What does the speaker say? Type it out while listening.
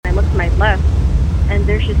left, and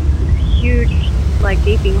there's just this huge, like,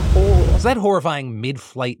 gaping hole. So that horrifying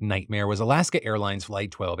mid-flight nightmare was Alaska Airlines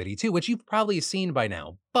Flight 1282, which you've probably seen by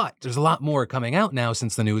now. But there's a lot more coming out now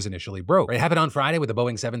since the news initially broke. Right, it happened on Friday with the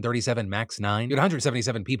Boeing 737 MAX 9. You had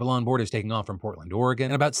 177 people on board as taking off from Portland, Oregon.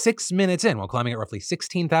 And about 6 minutes in, while climbing at roughly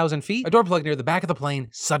 16,000 feet, a door plug near the back of the plane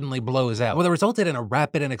suddenly blows out. Whether it resulted in a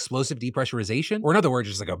rapid and explosive depressurization, or in other words,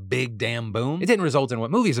 just like a big damn boom, it didn't result in what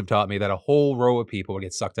movies have taught me, that a whole row of people would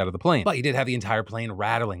get sucked out of the plane. But you did have the entire plane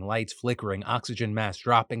rattling, lights flickering, oxygen masks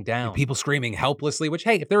dropping down, people screaming helplessly, which,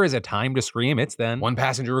 hey, if there is a time to scream, it's then. One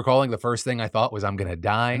passenger recalling, the first thing I thought was, I'm gonna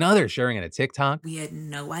die. Another sharing in a TikTok. We had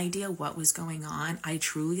no idea what was going on. I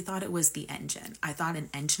truly thought it was the engine. I thought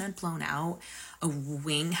an engine had blown out, a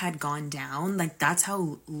wing had gone down. Like, that's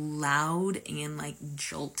how loud and like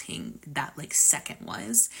jolting that like second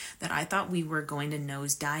was, that I thought we were going to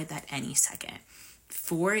nosedive at any second.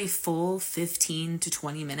 For a full 15 to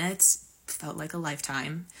 20 minutes, felt like a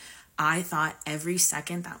lifetime. I thought every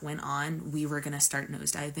second that went on, we were going to start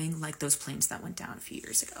nosediving like those planes that went down a few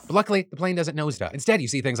years ago. But luckily, the plane doesn't nosedive. Instead, you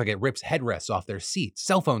see things like it rips headrests off their seats.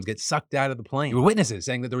 Cell phones get sucked out of the plane. There were witnesses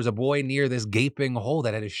saying that there was a boy near this gaping hole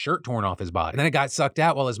that had his shirt torn off his body. And then it got sucked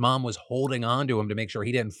out while his mom was holding on to him to make sure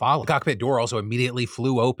he didn't follow. The cockpit door also immediately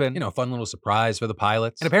flew open. You know, a fun little surprise for the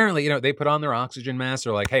pilots. And apparently, they put on their oxygen masks.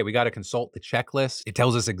 They're like, hey, we got to consult the checklist. It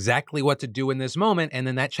tells us exactly what to do in this moment. And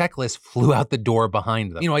then that checklist flew out the door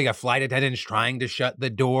behind them. You got flight attendants trying to shut the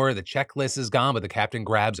door. The checklist is gone, but the captain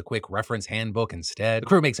grabs a quick reference handbook instead. The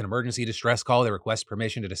crew makes an emergency distress call. They request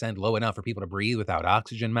permission to descend low enough for people to breathe without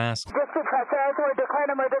oxygen masks.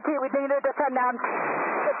 Emergency, we need to descend down to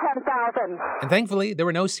 10,000. And thankfully, there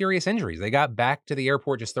were no serious injuries. They got back to the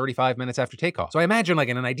airport just 35 minutes after takeoff. So I imagine, like,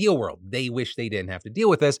 in an ideal world, they wish they didn't have to deal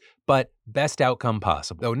with this, but best outcome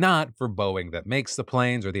possible. Though not for Boeing that makes the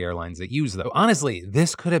planes or the airlines that use them. So honestly,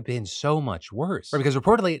 this could have been so much worse. Right? Because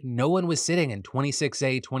reportedly, no one was sitting in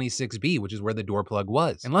 26A, 26B, which is where the door plug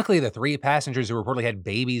was. And luckily, the 3 passengers who reportedly had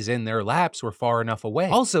babies in their laps were far enough away.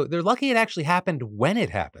 Also, they're lucky it actually happened when it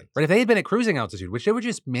happened. Right? If they had been at cruising altitude, which they were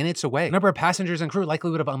just minutes away, a number of passengers and crew likely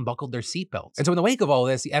would have unbuckled their seatbelts. And so in the wake of all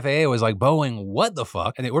this, the FAA was like, Boeing, what the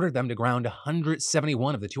fuck? And they ordered them to ground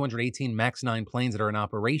 171 of the 218 MAX 9 planes that are in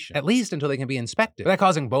operation, at least until they can be inspected. That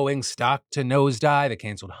causing Boeing's stock to nosedive. It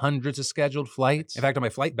canceled hundreds of scheduled flights. In fact, on my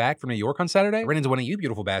flight back from New York on Saturday, I ran into one of you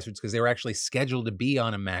beautiful bastards because they were actually scheduled to be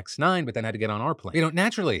on a MAX 9, but then had to get on our plane.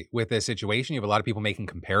 Naturally, with this situation, you have a lot of people making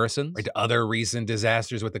comparisons, right, to other recent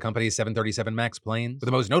disasters with the company's 737 MAX planes, with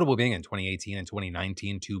the most notable being in 2018 and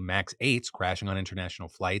 2019, 2 MAX 8s crashing on international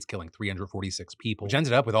flights, killing 346 people, which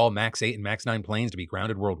ended up with all MAX 8 and MAX 9 planes to be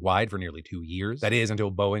grounded worldwide for nearly 2 years. That is,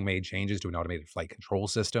 until Boeing made changes to an automated flight control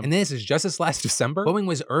system. And this is just this last December, Boeing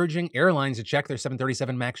was urging airlines to check their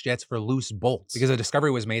 737 MAX jets for loose bolts, because a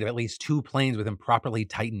discovery was made of at least 2 planes with improperly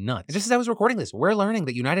tightened nuts. And just as I was recording this, we're learning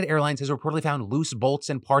that United Airlines has reportedly found loose bolts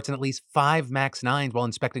and parts in at least 5 MAX 9s while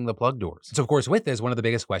inspecting the plug doors. And so of course with this, one of the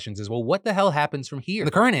biggest questions is, well, what the hell happens from here? And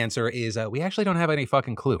the current answer is we actually don't have any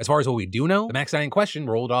fucking clue. As far as what we do know, the MAX 9 in question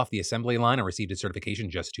rolled off the assembly line and received its certification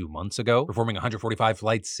just 2 months ago, performing 145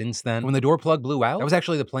 flights since then. When the door plug blew out, that was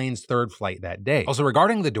actually the plane's 3rd flight that day. Also,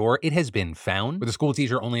 regarding the door, it has been found, with a school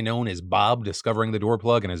teacher only known as Bob discovering the door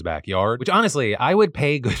plug in his backyard, which honestly, I would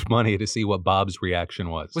pay good money to see what Bob's reaction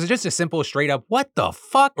was. Was it just a simple straight up, what the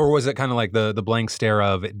fuck? Or was it kind of like the blank stare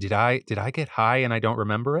of, did I get high and I don't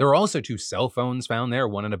remember it? There were also 2 cell phones found there,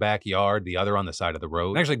 one in a backyard, the other on the side of the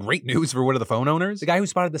road. And actually, great news for one of the phone owners. The guy who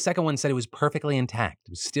spotted the second one said it was perfectly intact.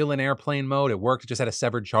 It was still in airplane mode, it worked, it just had a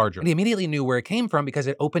severed charger. And he immediately knew where it came from because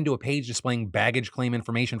it opened to a page displaying baggage claim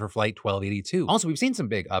information for flight 1282. Also, we've seen some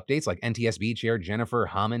big updates, like NTSB chair Jennifer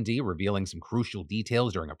Homendy revealing some crucial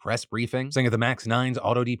details during a press briefing, saying that the MAX 9's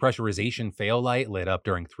auto depressurization fail light lit up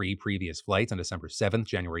during 3 previous flights on December 7th,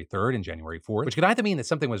 January 3rd, and January 4th, which could either mean that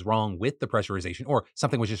something was wrong with the pressurization or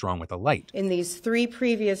something was just wrong with the light. In these 3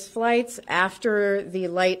 previous flights, after the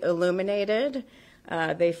light illuminated,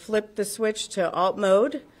 they flipped the switch to alt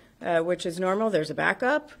mode, which is normal. There's a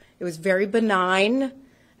backup. It was very benign.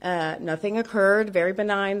 Nothing occurred. Very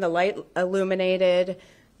benign. The light illuminated.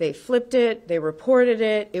 They flipped it. They reported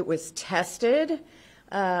it. It was tested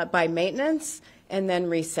by maintenance and then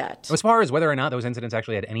reset. As far as whether or not those incidents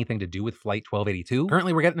actually had anything to do with Flight 1282,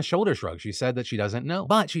 currently we're getting a shoulder shrug. She said that she doesn't know.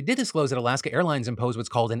 But she did disclose that Alaska Airlines imposed what's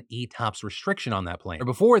called an ETOPS restriction on that plane, or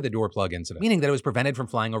before the door plug incident, meaning that it was prevented from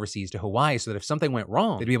flying overseas to Hawaii so that if something went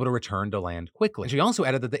wrong, they'd be able to return to land quickly. And she also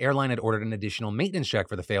added that the airline had ordered an additional maintenance check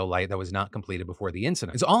for the fail light that was not completed before the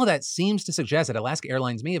incident. And so all of that seems to suggest that Alaska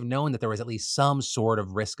Airlines may have known that there was at least some sort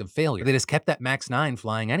of risk of failure. They just kept that MAX 9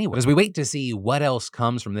 flying anyway. But as we wait to see what else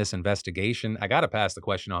comes from this investigation, I gotta pass the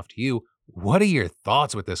question off to you. What are your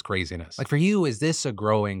thoughts with this craziness? Like for you, is this a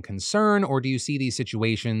growing concern, or do you see these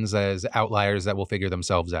situations as outliers that will figure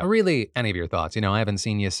themselves out? Or really, any of your thoughts? I haven't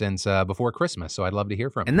seen you since before Christmas, so I'd love to hear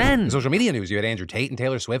from you. And then, in social media news, you had Andrew Tate and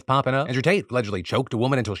Taylor Swift popping up. Andrew Tate allegedly choked a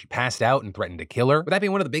woman until she passed out and threatened to kill her, with that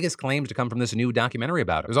being one of the biggest claims to come from this new documentary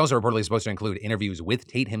about it. It was also reportedly supposed to include interviews with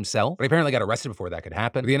Tate himself, but he apparently got arrested before that could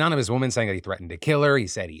happen. With the anonymous woman saying that he threatened to kill her, he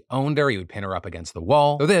said he owned her, he would pin her up against the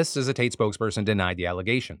wall. Though this, as a Tate spokesperson, denied the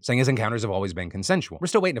allegation, saying his encounters have always been consensual. We're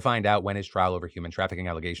still waiting to find out when his trial over human trafficking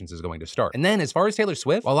allegations is going to start. And then, as far as Taylor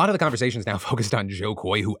Swift, well, a lot of the conversation's now focused on Joe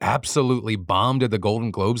Coy, who absolutely bombed at the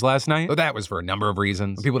Golden Globes last night. Though that was for a number of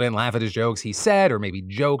reasons. When people didn't laugh at his jokes, he said, or maybe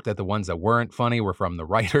joked, that the ones that weren't funny were from the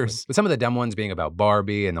writers, with some of the dumb ones being about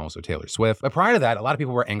Barbie and also Taylor Swift. But prior to that, a lot of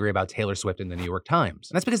people were angry about Taylor Swift in the New York Times.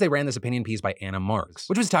 And that's because they ran this opinion piece by Anna Marks,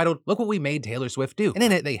 which was titled, "Look What We Made Taylor Swift Do." And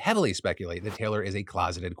in it, they heavily speculate that Taylor is a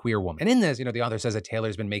closeted queer woman. And in this, the author says that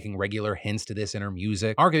Taylor's been making regular hints to this in her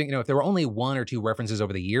music, arguing, if there were only one or two references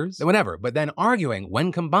over the years, then whatever. But then arguing,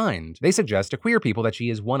 when combined, they suggest to queer people that she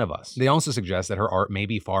is one of us. They also suggest that her art may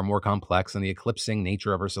be far more complex than the eclipsing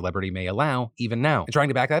nature of her celebrity may allow, even now. And trying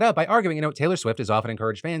to back that up by arguing, Taylor Swift has often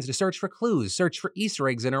encouraged fans to search for clues, search for Easter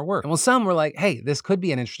eggs in her work. And while some were like, hey, this could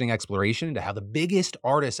be an interesting exploration into how the biggest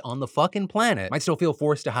artist on the fucking planet might still feel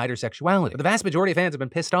forced to hide her sexuality, but the vast majority of fans have been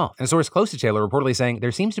pissed off. And a source close to Taylor reportedly saying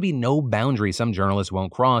there seems to be no boundary some journalists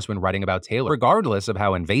won't cross when writing about Taylor, regardless of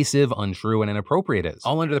how invasive, untrue, and inappropriate it is,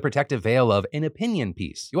 all under the protective veil of an opinion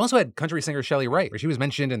piece. You also had country singer Shelley Wright, where she was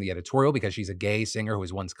mentioned in the editorial because she's a gay singer who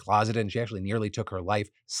was once closeted, and she actually nearly took her life,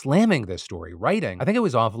 slamming this story, writing, "I think it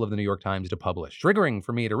was awful of the New York Times to publish. Triggering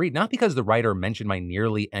for me to read, not because the writer mentioned my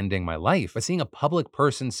nearly ending my life, but seeing a public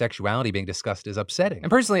person's sexuality being discussed is upsetting." And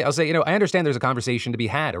personally, I'll say, I understand there's a conversation to be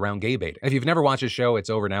had around gay baiting. If you've never watched this show, it's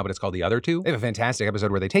over now, but it's called The Other Two. They have a fantastic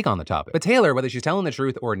episode where they take on the topic. But Taylor, whether she's telling the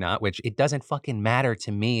truth or not, which it doesn't fucking matter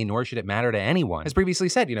to me, nor should it matter to anyone, has previously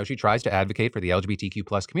said, she tries to advocate for the LGBTQ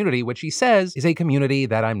plus community, which she says is a community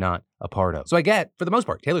that I'm not a part of. So I get, for the most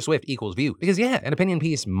part, Taylor Swift equals views. Because yeah, an opinion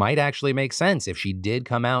piece might actually make sense if she did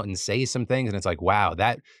come out and say some things and it's like, wow,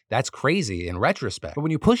 that's crazy in retrospect. But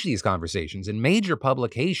when you push these conversations in major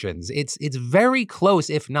publications, it's very close,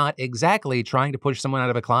 if not exactly, trying to push someone out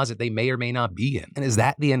of a closet they may or may not be in. And is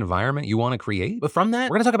that the environment you want to create? But from that,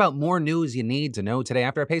 we're going to talk about more news you need to know today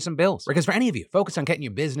after I pay some bills. Because for any of you focused on getting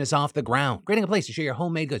your business off the ground, creating a place to share your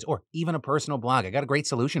homemade goods, or even a personal blog, I got a great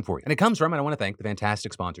solution for you. And it comes from, and I want to thank the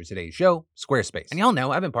fantastic sponsor of today's show, Squarespace. And y'all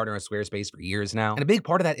know I've been partnering with Squarespace for years now. And a big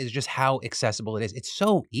part of that is just how accessible it is. It's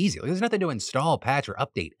so easy. There's nothing to install, patch, or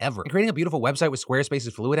update ever. And creating a beautiful website with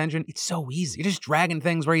Squarespace's Fluid Engine, it's so easy. You're just dragging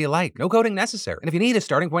things where you like. No coding necessary. And if you need a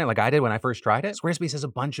starting point like I did when I first tried it, Squarespace has a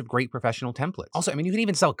bunch of great professional templates. Also, you can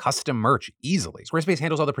even sell custom merch easily. Squarespace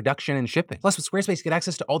handles all the production and shipping. Plus, with Squarespace, you get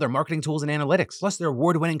access to all their marketing tools and analytics. Plus, their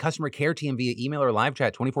award-winning customer care team via email or live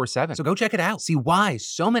chat 24/7. So go check it out. See why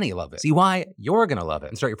so many love it. See why you're gonna love it.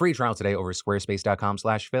 And start your free trial today over at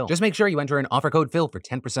squarespace.com/Phil. Just make sure you enter in offer code Phil for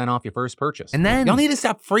 10% off your first purchase. And then y'all need to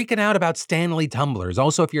stop freaking out about Stanley tumblers.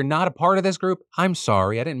 Also, if you're not a part of this group, I'm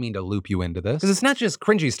sorry. I didn't mean to loop you into this. Because it's not just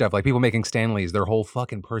cringy stuff like people making Stanleys their whole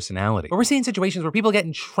fucking personality. But we're seeing situations where people are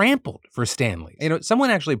getting trampled for Stanleys. Someone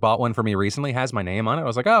actually bought one for me recently, has my name on it. I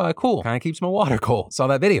was like, oh, cool. Kind of keeps my water cold. Saw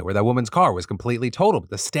that video where that woman's car was completely totaled, but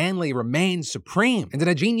the Stanley remains supreme. And in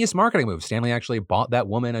a genius marketing move, Stanley actually bought that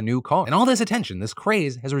woman a new car. And all this attention, this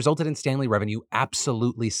craze, has resulted in Stanley revenue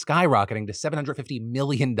absolutely skyrocketing to $750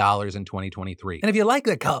 million in 2023. And if you like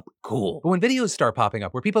the cup, cool. But when videos start popping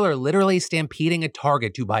up where people are literally stampeding at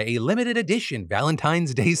Target to buy a limited edition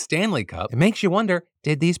Valentine's Day Stanley cup, it makes you wonder,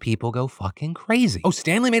 did these people go fucking crazy? Oh,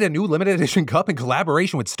 Stanley made a new limited edition cup in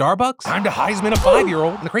collaboration with Starbucks? Time to Heisman a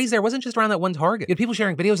 5-year-old. And the craze there wasn't just around that one Target. You had people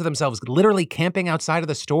sharing videos of themselves literally camping outside of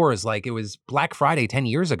the stores like it was Black Friday 10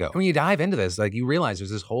 years ago. And when you dive into this, you realize there's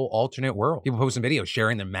this whole alternate world. People posting videos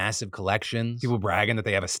sharing their massive collections. People bragging that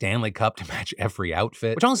they have a Stanley cup to match every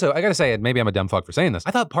outfit. Which also, I gotta say, maybe I'm a dumb fuck for saying this,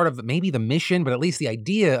 I thought part of maybe the mission, but at least the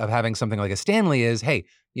idea of having something like a Stanley is, hey,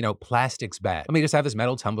 plastic's bad. Let me just have this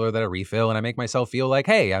metal tumbler that I refill and I make myself feel like,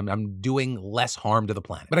 hey, I'm doing less harm to the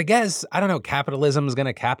planet. But I guess, I don't know, capitalism's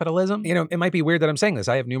gonna capitalism? It might be weird that I'm saying this.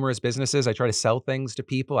 I have numerous businesses. I try to sell things to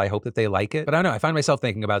people. I hope that they like it. But I don't know, I find myself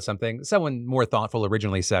thinking about something. Someone more thoughtful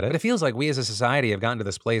originally said it. But it feels like we as a society have gotten to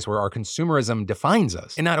this place where our consumerism defines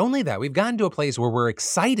us. And not only that, we've gotten to a place where we're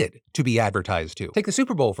excited to be advertised to. Take the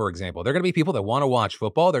Super Bowl, for example. There are gonna be people that wanna watch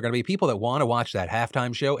football. There are gonna be people that wanna watch that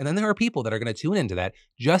halftime show. And then there are people that are gonna tune into that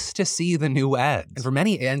just to see the new ads. And for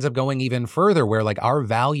many, it ends up going even further where like our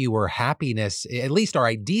value or happiness, at least our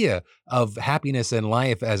idea of happiness in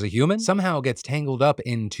life as a human, somehow gets tangled up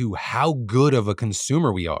into how good of a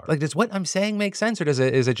consumer we are. Like, does what I'm saying make sense, or is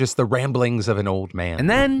it just the ramblings of an old man? And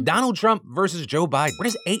then Donald Trump versus Joe Biden. We're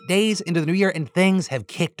just 8 days into the new year and things have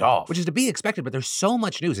kicked off, which is to be expected, but there's so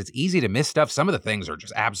much news. It's easy to miss stuff. Some of the things are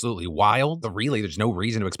just absolutely wild, but really there's no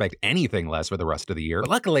reason to expect anything less for the rest of the year. But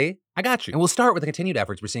luckily, I got you. And we'll start with the continued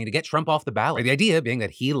efforts we're seeing to get Trump off the ballot. The idea being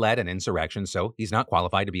that he led an insurrection, so he's not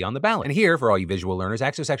qualified to be on the ballot. And here, for all you visual learners,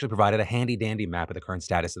 Axios actually provided a handy-dandy map of the current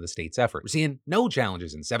status of the state's effort. We're seeing no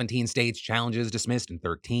challenges in 17 states, challenges dismissed in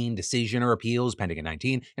 13, decision or appeals pending in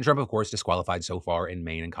 19, and Trump, of course, disqualified so far in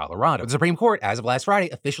Maine and Colorado. With the Supreme Court, as of last Friday,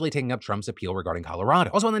 officially taking up Trump's appeal regarding Colorado.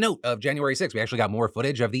 Also on the note of January 6th, we actually got more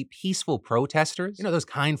footage of the peaceful protesters. You know, those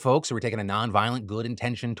kind folks who were taking a non-violent,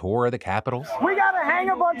 good-intentioned tour of the Capitol. We gotta hang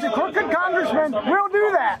a bunch of crooked congressmen. We'll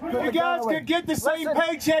do that. You guys could get the same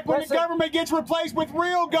paycheck when the government gets replaced with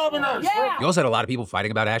real governors. Yeah. You also had a lot of people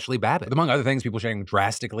fighting about Ashley Babbitt. But among other things, people sharing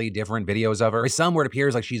drastically different videos of her. Some where it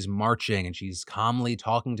appears like she's marching and she's calmly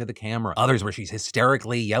talking to the camera. Others where she's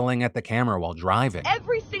hysterically yelling at the camera while driving.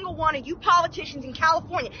 Every single one of you politicians in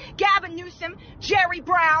California, Gavin Newsom, Jerry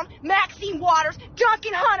Brown, Maxine Waters,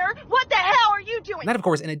 Duncan Hunter, what the hell are you doing? And that, of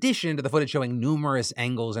course, in addition to the footage showing numerous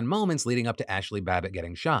angles and moments leading up to Ashley Babbitt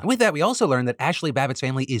getting shot. And with that, we also learned that Ashley Babbitt's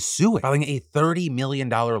family is suing, filing a $30 million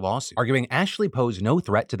lawsuit, arguing Ashley posed no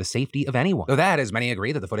threat to the safety of anyone. Though that, as many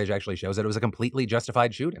agree, that the footage actually shows that it was a completely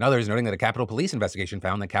justified shoot. And others noting that a Capitol Police investigation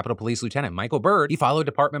found that Capitol Police Lieutenant Michael Byrd, he followed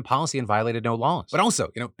department policy and violated no laws. But also,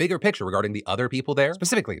 bigger picture regarding the other people there,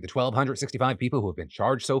 specifically the 1,265 people who have been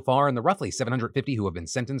charged so far and the roughly 750 who have been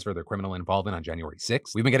sentenced for their criminal involvement on January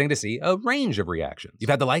 6th, we've been getting to see a range of reactions. You've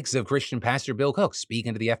had the likes of Christian pastor Bill Cook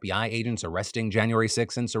speaking to the FBI agents arresting January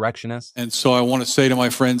 6th insurrectionists. And so I want to say to my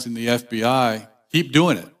friends in the FBI, keep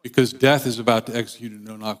doing it, because death is about to execute a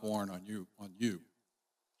no-knock warrant on you.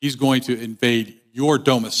 He's going to invade your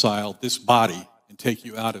domicile, this body, and take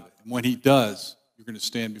you out of it. And when he does, you're going to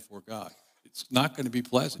stand before God. It's not going to be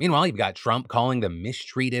pleasant. Meanwhile, you've got Trump calling them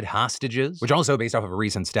mistreated hostages, which also, based off of a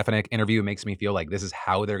recent Stefanik interview, makes me feel like this is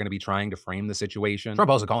how they're going to be trying to frame the situation.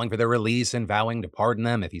 Trump also calling for their release and vowing to pardon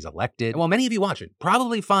them if he's elected. And while many of you watching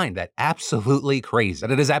probably find that absolutely crazy,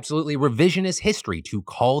 that it is absolutely revisionist history to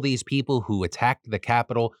call these people who attacked the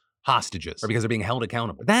Capitol hostages, or because they're being held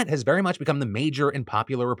accountable. That has very much become the major and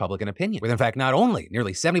popular Republican opinion, with in fact not only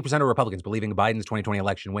nearly 70% of Republicans believing Biden's 2020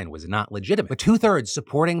 election win was not legitimate, but 2/3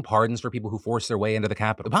 supporting pardons for people who forced their way into the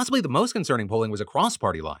Capitol. But possibly the most concerning polling was across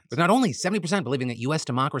party lines, with not only 70% believing that U.S.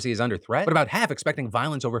 democracy is under threat, but about half expecting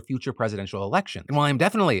violence over future presidential election. And while I'm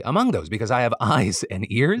definitely among those because I have eyes and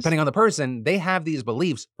ears, depending on the person, they have these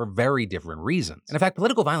beliefs for very different reasons. And in fact,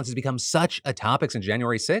 political violence has become such a topic since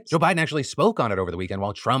January 6th. Joe Biden actually spoke on it over the weekend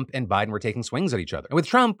while Trump and Biden were taking swings at each other. And with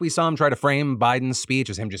Trump, we saw him try to frame Biden's speech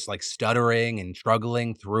as him just like stuttering and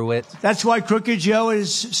struggling through it. That's why Crooked Joe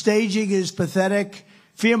is staging his pathetic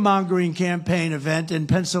fear-mongering campaign event in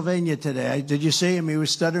Pennsylvania today. Did you see him? He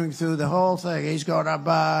was stuttering through the whole thing. He's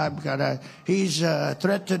a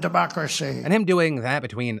threat to democracy. And him doing that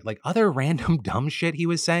between like other random dumb shit he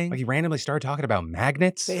was saying. Like he randomly started talking about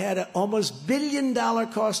magnets. They had an almost $1 billion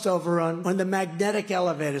cost overrun on the magnetic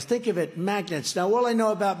elevators. Think of it, magnets. Now, all I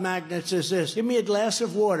know about magnets is this. Give me a glass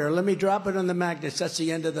of water. Let me drop it on the magnets. That's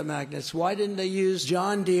the end of the magnets. Why didn't they use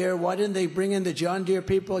John Deere? Why didn't they bring in the John Deere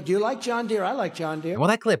people? Do you like John Deere? I like John Deere. Well,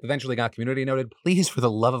 that clip eventually got community noted. Please, for the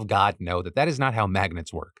love of God, know that that is not how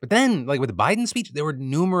magnets work. But then, like with Biden's speech, there were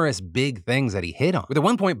numerous big things that he hit on. With at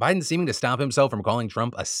one point, Biden seeming to stop himself from calling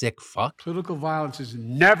Trump a sick fuck. Political violence is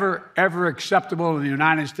never, ever acceptable in the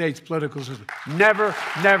United States political system. Never,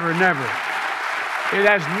 never, never. It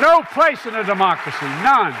has no place in a democracy,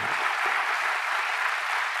 none.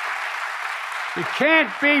 You can't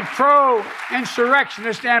be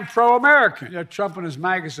pro-insurrectionist and pro-American. Trump and his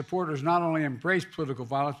MAGA supporters not only embrace political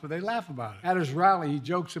violence, but they laugh about it. At his rally, he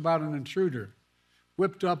jokes about an intruder,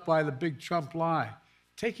 whipped up by the big Trump lie,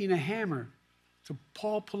 taking a hammer to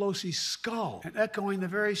Paul Pelosi's skull and echoing the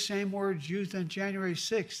very same words used on January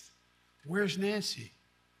 6th. Where's Nancy?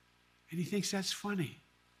 And he thinks that's funny.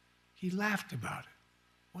 He laughed about it.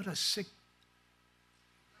 What a sick...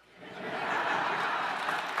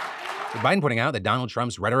 With Biden pointing out that Donald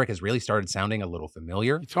Trump's rhetoric has really started sounding a little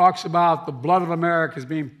familiar. He talks about the blood of America as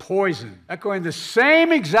being poisoned, echoing the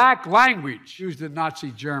same exact language used in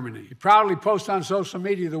Nazi Germany. He proudly posts on social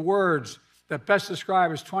media the words that best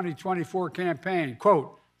describe his 2024 campaign,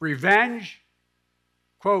 quote, revenge,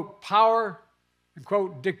 quote, power, and,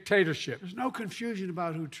 quote, dictatorship. There's no confusion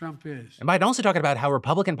about who Trump is. And Biden also talking about how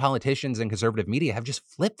Republican politicians and conservative media have just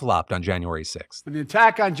flip-flopped on January 6th. When the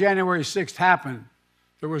attack on January 6th happened,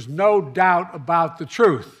 there was no doubt about the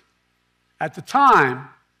truth. At the time,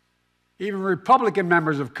 even Republican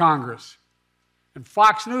members of Congress and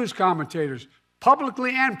Fox News commentators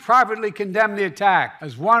publicly and privately condemned the attack.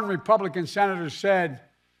 As one Republican senator said,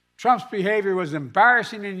 Trump's behavior was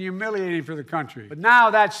embarrassing and humiliating for the country. But now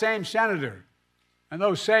that same senator and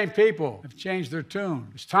those same people have changed their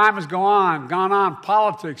tune. As time has gone on,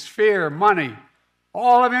 politics, fear, money,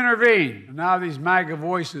 all have intervened. And now these MAGA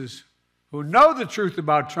voices who know the truth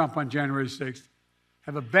about Trump on January 6th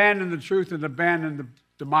have abandoned the truth and abandoned the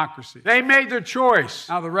democracy. They made their choice.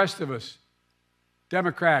 Now the rest of us,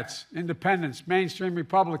 Democrats, independents, mainstream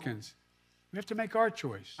Republicans, we have to make our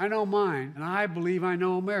choice. I know mine, and I believe I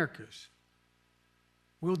know America's.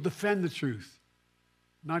 We'll defend the truth,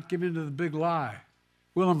 not give in to the big lie.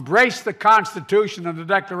 We'll embrace the Constitution and the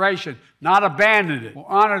Declaration, not abandon it. We'll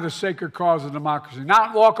honor the sacred cause of democracy,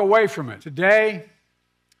 not walk away from it. Today,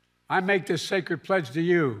 I make this sacred pledge to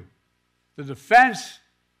you: the defense,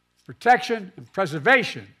 protection, and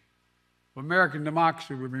preservation of American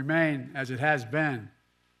democracy will remain, as it has been,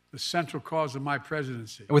 the central cause of my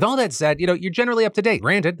presidency. With all that said, you're generally up to date.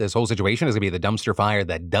 Granted, this whole situation is going to be the dumpster fire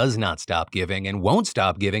that does not stop giving and won't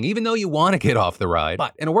stop giving, even though you want to get off the ride.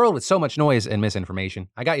 But in a world with so much noise and misinformation,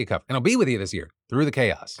 I got you covered. And I'll be with you this year through the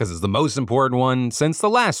chaos, because it's the most important one since the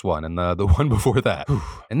last one and the one before that.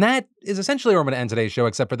 And that is essentially where I'm going to end today's show,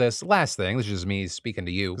 except for this last thing. This is just me speaking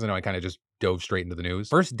to you, because I know I kind of just dove straight into the news.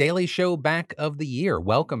 First daily show back of the year.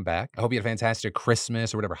 Welcome back. I hope you had a fantastic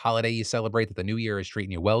Christmas or whatever holiday you celebrate, that the new year is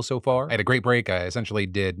treating you well so far. I had a great break. I essentially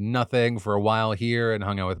did nothing for a while here and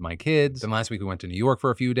hung out with my kids. Then last week we went to New York for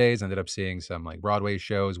a few days, ended up seeing some Broadway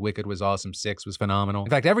shows. Wicked was awesome. Six was phenomenal. In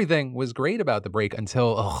fact, everything was great about the break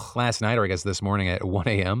until last night, or I guess this morning at 1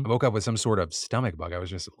 a.m. I woke up with some sort of stomach bug. I was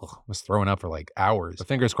just was throwing up for hours. But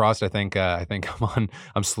fingers crossed, I think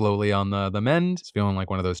I'm slowly on the mend. It's feeling like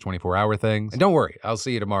one of those 24-hour things. And don't worry, I'll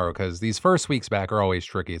see you tomorrow, because these first weeks back are always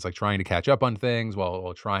tricky. It's like trying to catch up on things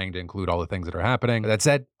while trying to include all the things that are happening. But that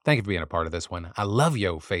said, thank you for being a part of this one. I love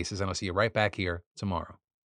yo faces, and I'll see you right back here tomorrow.